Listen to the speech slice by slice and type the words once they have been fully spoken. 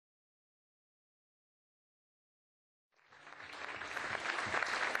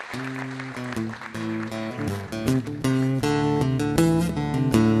As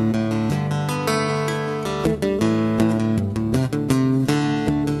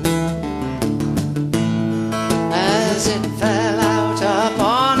it fell out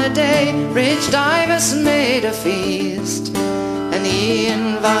upon a day, rich Divers made a feast, and he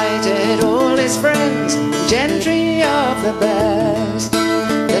invited all his friends, gentry of the best.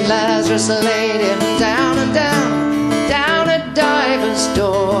 Then Lazarus laid him down and down at Divers'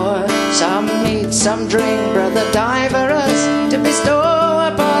 door. Some meat, some drink, brother Diverus, to bestow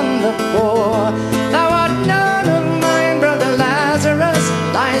upon the poor. Thou art none of mine, brother Lazarus,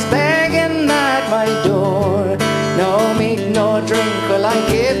 lies begging at my door. No meat nor drink will I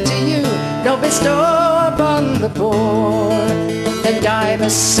give to you, no bestow upon the poor. Then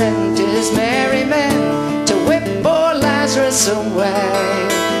Divers sent his merry men to whip poor Lazarus away.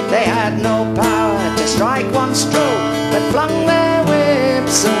 They had no power to strike one stroke, but flung their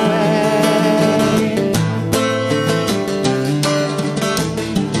whips away.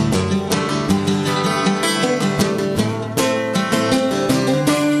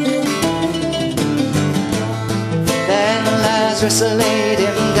 Then Lazarus laid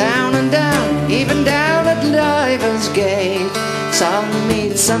him down and down, even down at Divers' gate. Some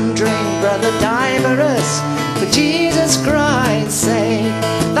meat, some drink, brother Diverus, for Jesus Christ's sake.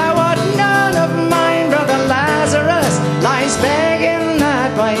 Thou art none of mine, brother Lazarus, lies begging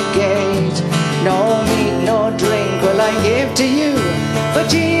at my gate. No meat nor drink will I give to you, for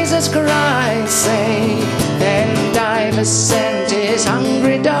Jesus Christ's sake. Then Divers sent his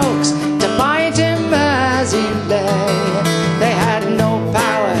hungry dogs to bite him as he lay. They had no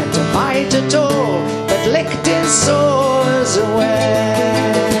power to bite at all, but licked his sores away.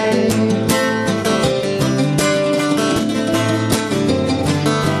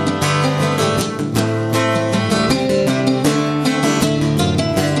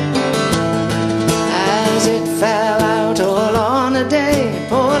 As it fell out all on a day,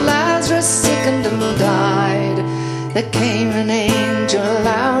 poor Lazarus sickened and died. There came an angel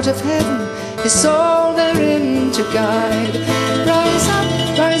out of heaven, his soul therein to guide.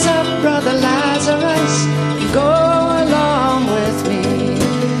 Rise up, brother Lazarus, go along with me,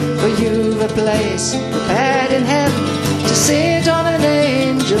 for you've a place prepared in heaven to sit on an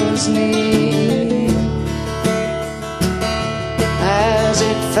angel's knee. As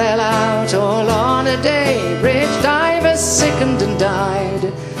it fell out all on a day, rich Divers sickened and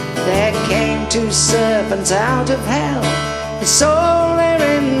died. There came two serpents out of hell, his soul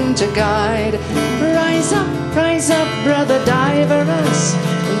therein to guide. Rise up, brother Diverus,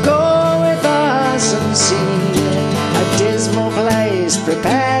 and go with us and see a dismal place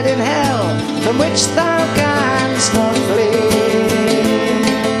prepared in hell, from which thou canst not flee.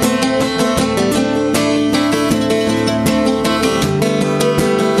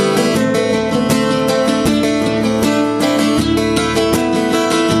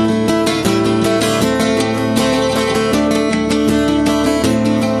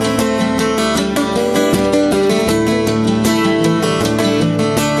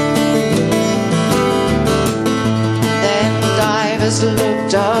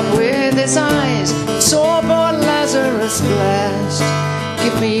 Looked up with his eyes, saw poor Lazarus blessed.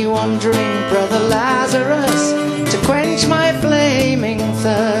 Give me one drink, brother Lazarus, to quench my flaming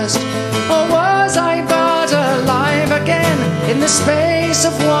thirst. Or was I but alive again in the space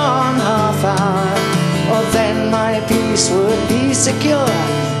of 1/2 hour? Or then my peace would be secure,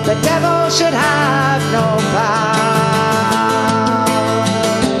 the devil should have no power.